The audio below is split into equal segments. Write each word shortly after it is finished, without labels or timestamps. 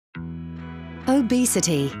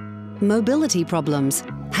Obesity, mobility problems.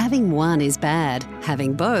 Having one is bad,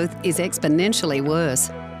 having both is exponentially worse.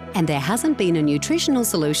 And there hasn't been a nutritional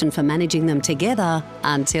solution for managing them together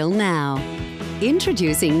until now.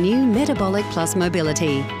 Introducing new Metabolic Plus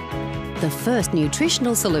Mobility, the first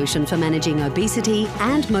nutritional solution for managing obesity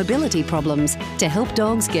and mobility problems to help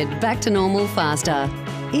dogs get back to normal faster.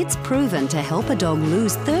 It's proven to help a dog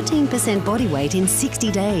lose 13% body weight in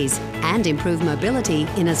 60 days and improve mobility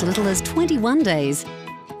in as little as 21 days.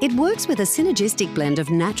 It works with a synergistic blend of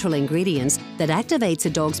natural ingredients that activates a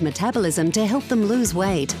dog's metabolism to help them lose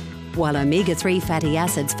weight, while omega-3 fatty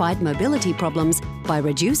acids fight mobility problems by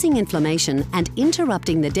reducing inflammation and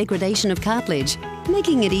interrupting the degradation of cartilage,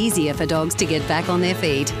 making it easier for dogs to get back on their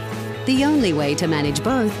feet. The only way to manage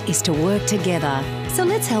both is to work together. So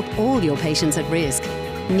let's help all your patients at risk.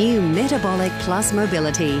 New Metabolic Plus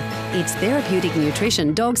Mobility. It's therapeutic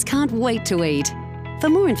nutrition dogs can't wait to eat. For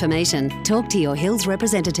more information, talk to your Hills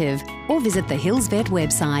representative or visit the Hills Vet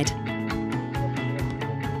website.